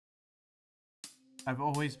I've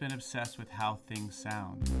always been obsessed with how things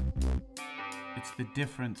sound. It's the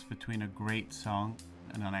difference between a great song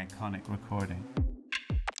and an iconic recording.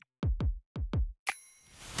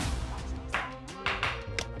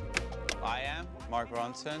 I am Mark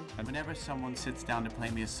Ronson. And whenever someone sits down to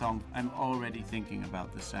play me a song, I'm already thinking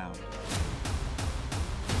about the sound.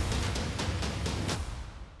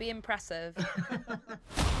 Be impressive.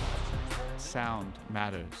 Sound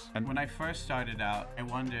matters. And when I first started out, I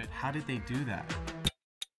wondered, how did they do that?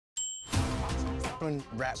 When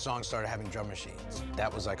rap songs started having drum machines,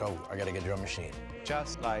 that was like, oh, I gotta get a drum machine.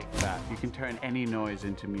 Just like that. You can turn any noise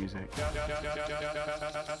into music.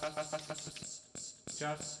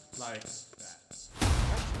 Just like that.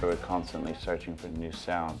 We're constantly searching for new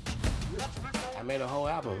sound. I made a whole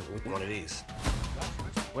album with one of these.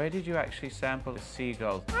 Where did you actually sample the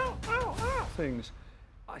seagulls? Things.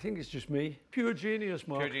 I think it's just me. Pure genius,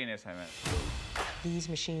 Mark. Pure genius, I meant. These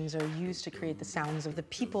machines are used to create the sounds of the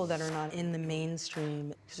people that are not in the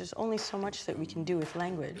mainstream. There's only so much that we can do with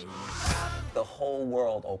language. The whole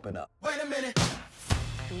world opened up. Wait a minute!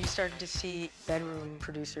 And you started to see bedroom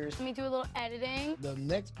producers. Let me do a little editing. The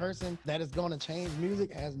next person that is going to change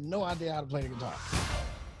music has no idea how to play the guitar.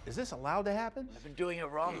 Is this allowed to happen? I've been doing it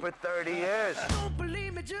wrong for 30 years. Don't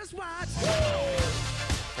believe me, just watch.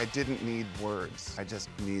 I didn't need words. I just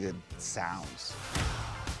needed sounds.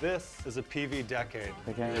 This is a PV decade.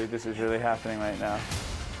 I can't believe this is really happening right now.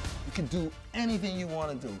 You can do anything you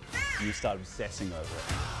want to do. You start obsessing over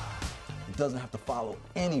it. It doesn't have to follow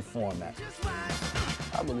any format.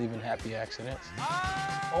 I believe in happy accidents.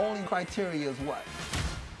 Only criteria is what?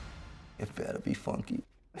 It better be funky.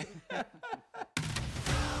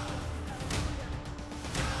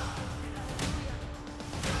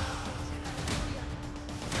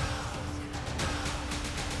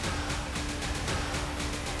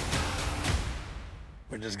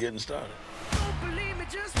 We're just getting started. Don't believe me,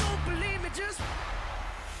 just don't believe me, just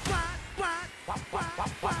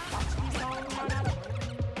watch.